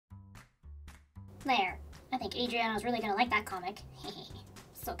There. I think Adriano's really gonna like that comic.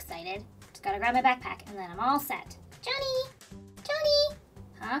 So excited. Just gotta grab my backpack and then I'm all set. Johnny! Johnny!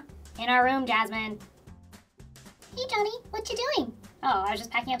 Huh? In our room, Jasmine. Hey, Johnny. What you doing? Oh, I was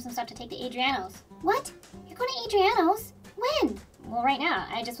just packing up some stuff to take to Adriano's. What? You're going to Adriano's? When? Well, right now.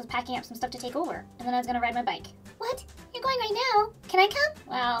 I just was packing up some stuff to take over, and then I was gonna ride my bike. What? You're going right now? Can I come?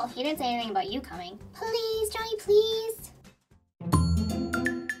 Well, he didn't say anything about you coming. Please, Johnny, please.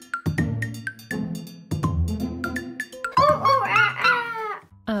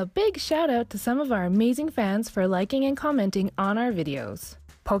 A big shout out to some of our amazing fans for liking and commenting on our videos.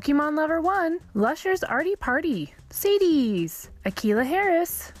 Pokemon Lover 1, Lusher's Arty Party, Sadie's, Akila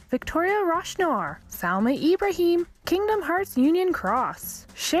Harris, Victoria Roshnor, Salma Ibrahim, Kingdom Hearts Union Cross,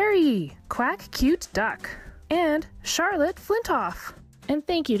 Sherry, Quack Cute Duck, and Charlotte Flintoff. And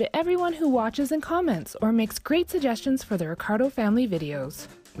thank you to everyone who watches and comments or makes great suggestions for the Ricardo family videos.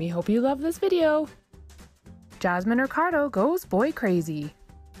 We hope you love this video. Jasmine Ricardo goes boy crazy.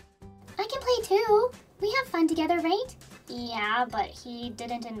 I can play too. We have fun together, right? Yeah, but he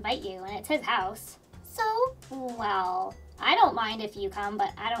didn't invite you, and it's his house. So? Well, I don't mind if you come,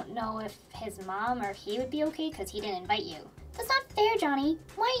 but I don't know if his mom or he would be okay because he didn't invite you. That's not fair, Johnny.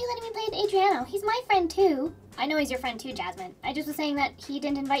 Why are you letting me play with Adriano? He's my friend too. I know he's your friend too, Jasmine. I just was saying that he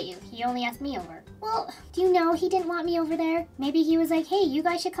didn't invite you. He only asked me over. Well, do you know he didn't want me over there? Maybe he was like, hey, you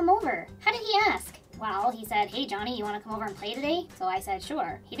guys should come over. How did he ask? Well, he said, hey, Johnny, you want to come over and play today? So I said,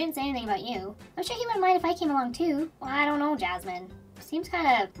 sure. He didn't say anything about you. I'm sure he wouldn't mind if I came along too. Well, I don't know, Jasmine. Seems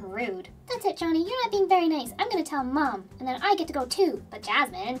kind of rude. That's it, Johnny. You're not being very nice. I'm going to tell Mom, and then I get to go too. But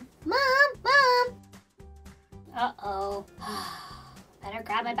Jasmine... Mom! Uh-oh. Better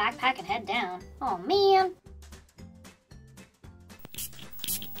grab my backpack and head down. Oh, man.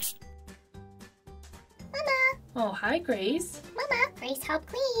 Mama! Oh, hi, Grace. Mama, Grace helped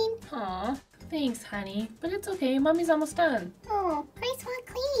clean. Aw, thanks, honey. But it's okay, Mommy's almost done. Oh, Grace want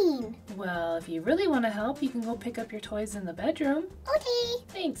clean. Well, if you really want to help, you can go pick up your toys in the bedroom. Okay.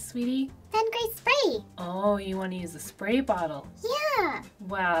 Thanks, sweetie. Then Grace spray. Oh, you want to use the spray bottle? Yeah.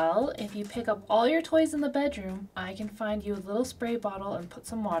 Well, if you pick up all your toys in the bedroom, I can find you a little spray bottle and put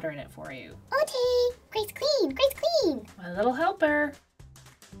some water in it for you. Okay. Grace clean. Grace clean. My little helper.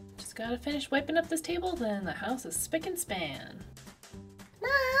 Just gotta finish wiping up this table, then the house is spick and span.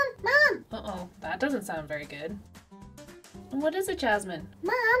 Mom! Uh-oh, that doesn't sound very good. What is it, Jasmine?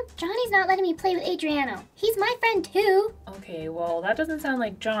 Mom, Johnny's not letting me play with Adriano. He's my friend too. Okay, well, that doesn't sound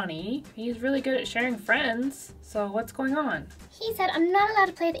like Johnny. He's really good at sharing friends. So what's going on? He said I'm not allowed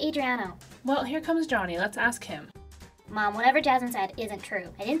to play with Adriano. Well, here comes Johnny. Let's ask him. Mom, whatever Jasmine said isn't true.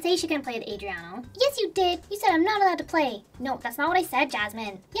 I didn't say she couldn't play with Adriano. Yes, you did. You said I'm not allowed to play. No, that's not what I said,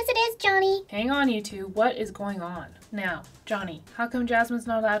 Jasmine. Yes, it is, Johnny. Hang on, you two. What is going on? Now, Johnny, how come Jasmine's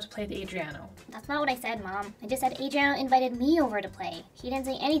not allowed to play with Adriano? That's not what I said, Mom. I just said Adriano invited me over to play. He didn't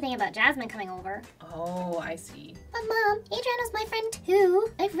say anything about Jasmine coming over. Oh, I see. But Mom, Adriano's my friend too.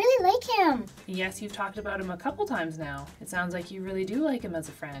 I really like him. Yes, you've talked about him a couple times now. It sounds like you really do like him as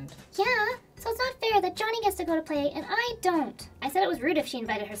a friend. Yeah, so it's not fair that Johnny gets to go to play and I don't. I said it was rude if she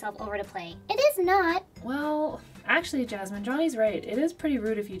invited herself over to play. It is not. Well, actually, Jasmine, Johnny's right. It is pretty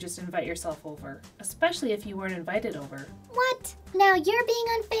rude if you just invite yourself over, especially if you weren't invited over. What? Now you're being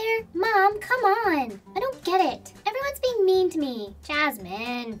unfair? Mom, come on. I don't get it. Everyone's being mean to me.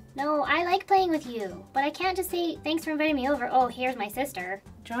 Jasmine. No, I like playing with you. But I can't just say, thanks for inviting me over. Oh, here's my sister.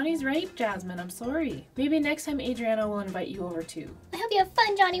 Johnny's right, Jasmine. I'm sorry. Maybe next time Adriano will invite you over too. I hope you have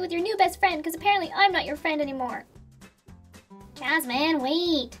fun, Johnny, with your new best friend, because apparently I'm not your friend anymore. Jasmine,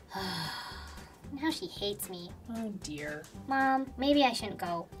 wait. Now she hates me. Oh dear. Mom, maybe I shouldn't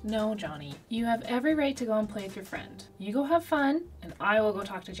go. No, Johnny. You have every right to go and play with your friend. You go have fun, and I will go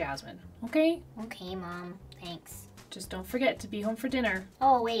talk to Jasmine. Okay? Okay, Mom. Thanks. Just don't forget to be home for dinner.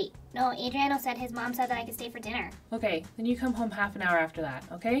 Oh, wait. No, Adriano said his mom said that I could stay for dinner. Okay, then you come home half an hour after that,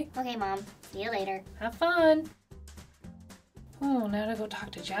 okay? Okay, Mom. See you later. Have fun! Oh, now to go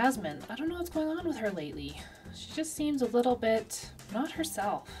talk to Jasmine. I don't know what's going on with her lately. She just seems a little bit not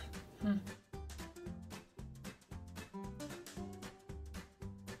herself.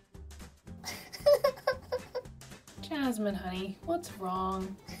 Jasmine, honey, what's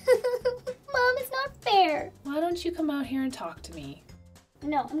wrong? Mom, it's not fair. Why don't you come out here and talk to me?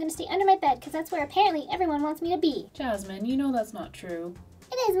 No, I'm gonna stay under my bed because that's where apparently everyone wants me to be. Jasmine, you know that's not true.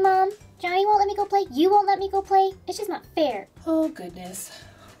 It is, Mom. Johnny won't let me go play. You won't let me go play. It's just not fair. Oh, goodness.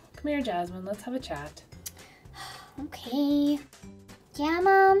 Come here, Jasmine. Let's have a chat. Okay. Yeah,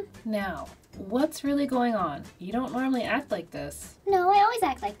 Mom? Now, what's really going on? You don't normally act like this. No, I always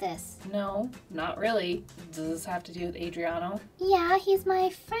act like this. No, not really. Does this have to do with Adriano? Yeah, he's my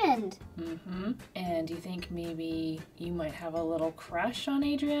friend. Mm-hmm. And do you think maybe you might have a little crush on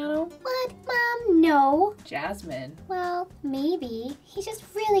Adriano? What, Mom? No. Jasmine. Well, maybe. He's just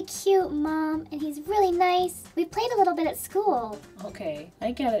really cute, Mom, and he's really nice. We played a little bit at school. Okay,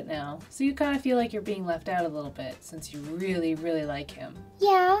 I get it now. So you kind of feel like you're being left out a little bit since you really, really like him.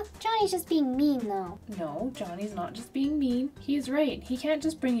 Yeah, Johnny's just being mean, though. No, Johnny's not just being mean. He's right. He can't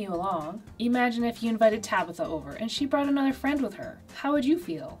just bring you along. Imagine if you invited Tabitha over and she brought another friend with her. How would you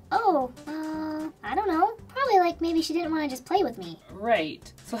feel? Oh, I don't know. Probably like maybe she didn't want to just play with me.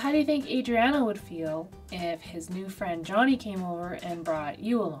 Right. So how do you think Adriano would feel if his new friend Johnny came over and brought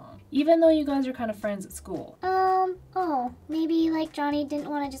you along? Even though you guys are kind of friends at school. Oh, maybe like Johnny didn't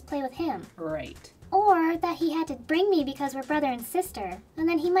want to just play with him. Right. Or that he had to bring me because we're brother and sister, and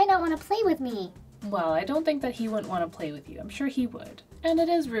then he might not want to play with me. Well, I don't think that he wouldn't want to play with you. I'm sure he would. And it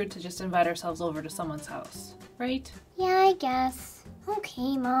is rude to just invite ourselves over to someone's house, right? Yeah, I guess.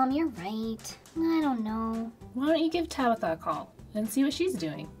 Okay, Mom, you're right. I don't know. Why don't you give Tabitha a call and see what she's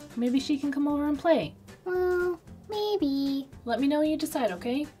doing? Maybe she can come over and play. Well, maybe. Let me know when you decide,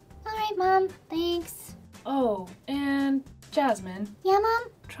 okay? Alright, Mom. Thanks. Oh, and Jasmine, Yeah, Mom?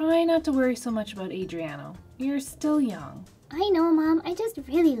 try not to worry so much about Adriano. You're still young. I know, Mom. I just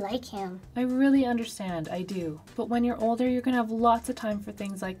really like him. I really understand, I do. But when you're older, you're gonna have lots of time for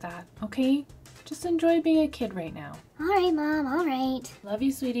things like that, okay? Just enjoy being a kid right now. Alright, Mom. Alright. Love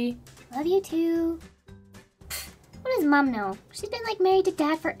you, sweetie. Love you too. What does Mom know? she's been like married to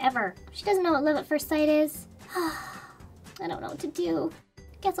Dad forever. She doesn't know what love at first sight is. I don't know what to do.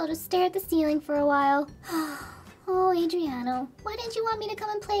 Guess I'll just stare at the ceiling for a while. Oh, Adriano, why didn't you want me to come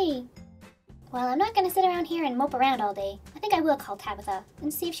and play? Well, I'm not gonna sit around here and mope around all day. I think I will call Tabitha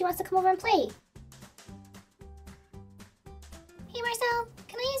and see if she wants to come over and play. Hey, Marcel,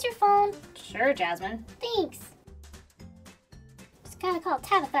 can I use your phone? Sure, Jasmine. Thanks. Just gotta call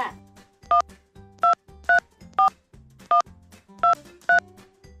Tabitha.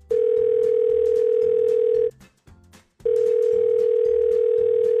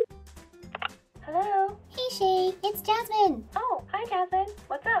 Hello? Hey, Shay, it's Jasmine. Oh, hi, Jasmine.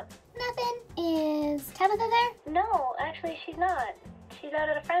 What's up? Nothing. Is Tabitha there? No, actually, she's not. She's out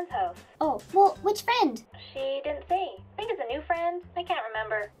at a friend's house. Oh, well, which friend? She didn't say. I think it's a new friend. I can't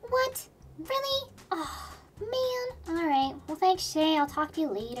remember. What? Really? Oh, man. Alright, well, thanks, Shay. I'll talk to you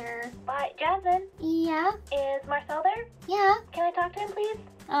later. Bye. Jasmine, Yeah? is Marcel there? Yeah? Can I talk to him, please?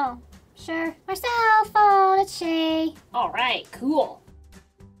 Oh, sure. Marcel, phone, it's Shay. All right, cool.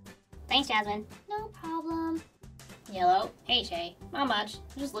 Thanks, Jasmine. No problem. Yellow. Hey, Shay. Not much.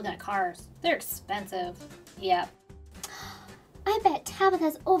 I'm just looking at cars. They're expensive. Yep. I bet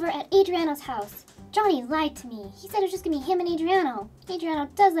Tabitha's over at Adriano's house. Johnny lied to me. He said it was just gonna be him and Adriano. Adriano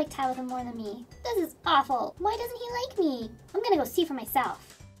does like Tabitha more than me. This is awful. Why doesn't he like me? I'm gonna go see for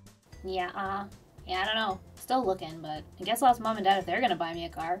myself. Yeah, I don't know. Still looking, but I guess I'll ask Mom and Dad if they're gonna buy me a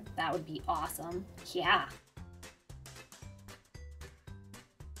car. That would be awesome. Yeah.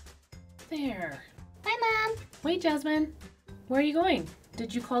 There. Bye, Mom. Wait, Jasmine. Where are you going?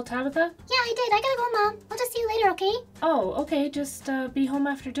 Did you call Tabitha? Yeah, I did. I gotta go, Mom. I'll just see you later, okay? Oh, okay. Just be home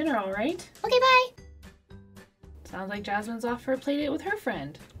after dinner, all right? Okay, bye. Sounds like Jasmine's off for a play date with her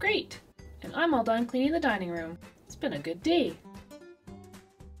friend. Great. And I'm all done cleaning the dining room. It's been a good day.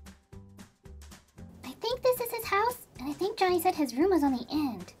 I think this is his house, and I think Johnny said his room was on the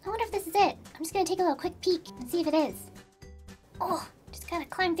end. I wonder if this is it. I'm just gonna take a little quick peek and see if it is. Oh, just gotta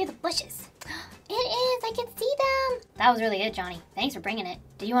climb through the bushes. It is! I can see them! That was really good, Johnny. Thanks for bringing it.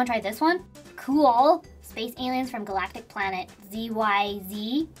 Do you want to try this one? Cool. Space aliens from galactic planet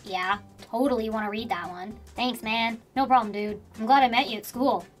ZYZ. Yeah, totally want to read that one. Thanks, man. No problem, dude. I'm glad I met you at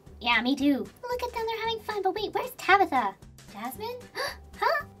school. Yeah, me too. Look at them, they're having fun. But wait, where's Tabitha? Jasmine?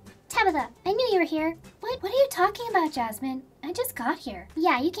 Huh? Tabitha, I knew you were here. What are you talking about, Jasmine? I just got here.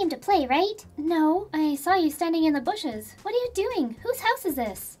 Yeah, you came to play, right? No, I saw you standing in the bushes. What are you doing? Whose house is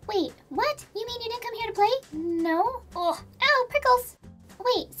this? Wait, what? You mean you didn't come here to play? No. Oh, ow, prickles.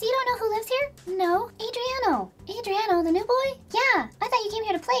 Wait, so you don't know who lives here? No, Adriano. Adriano, the new boy? Yeah, I thought you came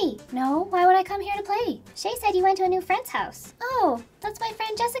here to play. No, why would I come here to play? Shay said you went to a new friend's house. Oh, that's my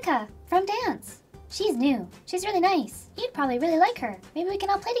friend Jessica from dance. She's new. She's really nice. You'd probably really like her. Maybe we can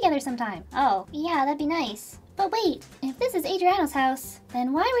all play together sometime. Oh, yeah, that'd be nice. But wait, if this is Adriano's house,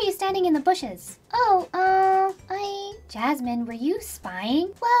 then why were you standing in the bushes? Oh, Jasmine, were you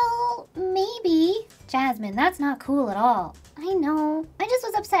spying? Well, maybe. Jasmine, that's not cool at all. I know. I just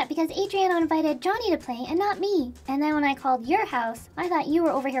was upset because Adriano invited Johnny to play and not me. And then when I called your house, I thought you were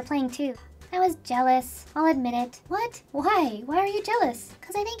over here playing too. I was jealous. I'll admit it. What? Why? Why are you jealous?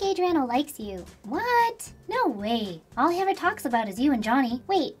 Because I think Adriano likes you. What? No way. All he ever talks about is you and Johnny.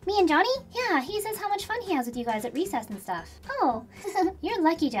 Wait, me and Johnny? Yeah, he says how much fun he has with you guys at recess and stuff. Oh, you're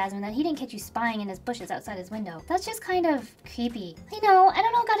lucky, Jasmine, that he didn't catch you spying in his bushes outside his window. That's just kind of creepy. I know, I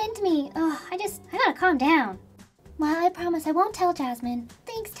don't know what got into me. Ugh, I gotta calm down. Well, I promise I won't tell Jasmine.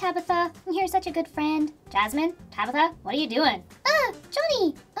 Thanks, Tabitha. You're such a good friend. Jasmine? Tabitha? What are you doing? Ah,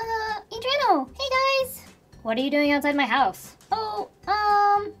 Johnny! Adriano! Hey, guys! What are you doing outside my house? Oh,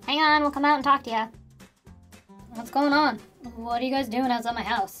 Hang on, we'll come out and talk to you. What's going on? What are you guys doing outside my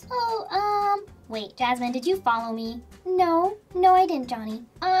house? wait, Jasmine, did you follow me? No, I didn't, Johnny.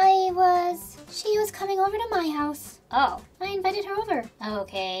 She was coming over to my house. Oh. I invited her over.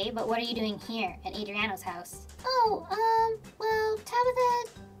 Okay, but what are you doing here at Adriano's house? Oh, well,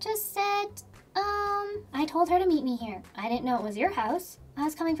 Tabitha just said, I told her to meet me here. I didn't know it was your house. I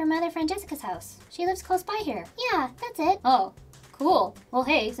was coming from my other friend Jessica's house. She lives close by here. Yeah, that's it. Oh, cool. Well,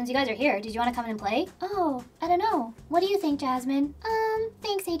 hey, since you guys are here, did you want to come in and play? Oh, I don't know. What do you think, Jasmine?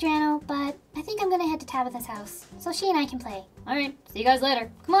 Thanks, Adriano, but I think I'm gonna head to Tabitha's house so she and I can play. Alright, see you guys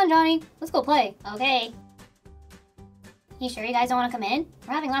later. Come on, Johnny. Let's go play. Okay. You sure you guys don't want to come in?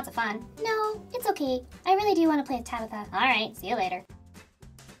 We're having lots of fun. No, it's okay. I really do want to play with Tabitha. Alright, see you later.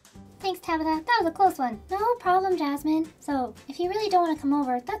 Thanks, Tabitha. That was a close one. No problem, Jasmine. So, if you really don't want to come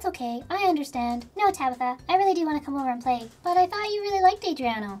over, that's okay. I understand. No, Tabitha, I really do want to come over and play. But I thought you really liked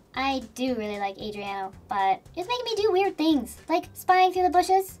Adriano. I do really like Adriano, but it's making me do weird things. Like spying through the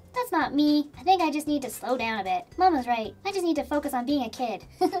bushes. That's not me. I think I just need to slow down a bit. Mama's right. I just need to focus on being a kid.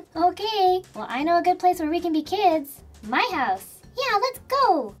 Okay. Well, I know a good place where we can be kids. My house. Yeah, let's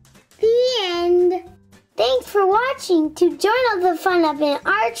go. The end. Thanks for watching. To join all the fun up in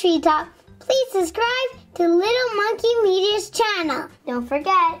our treetop, please subscribe to Little Monkey Media's channel. Don't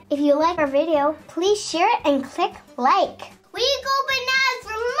forget, if you like our video, please share it and click like. We go bananas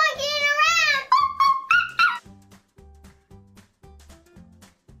for Monkey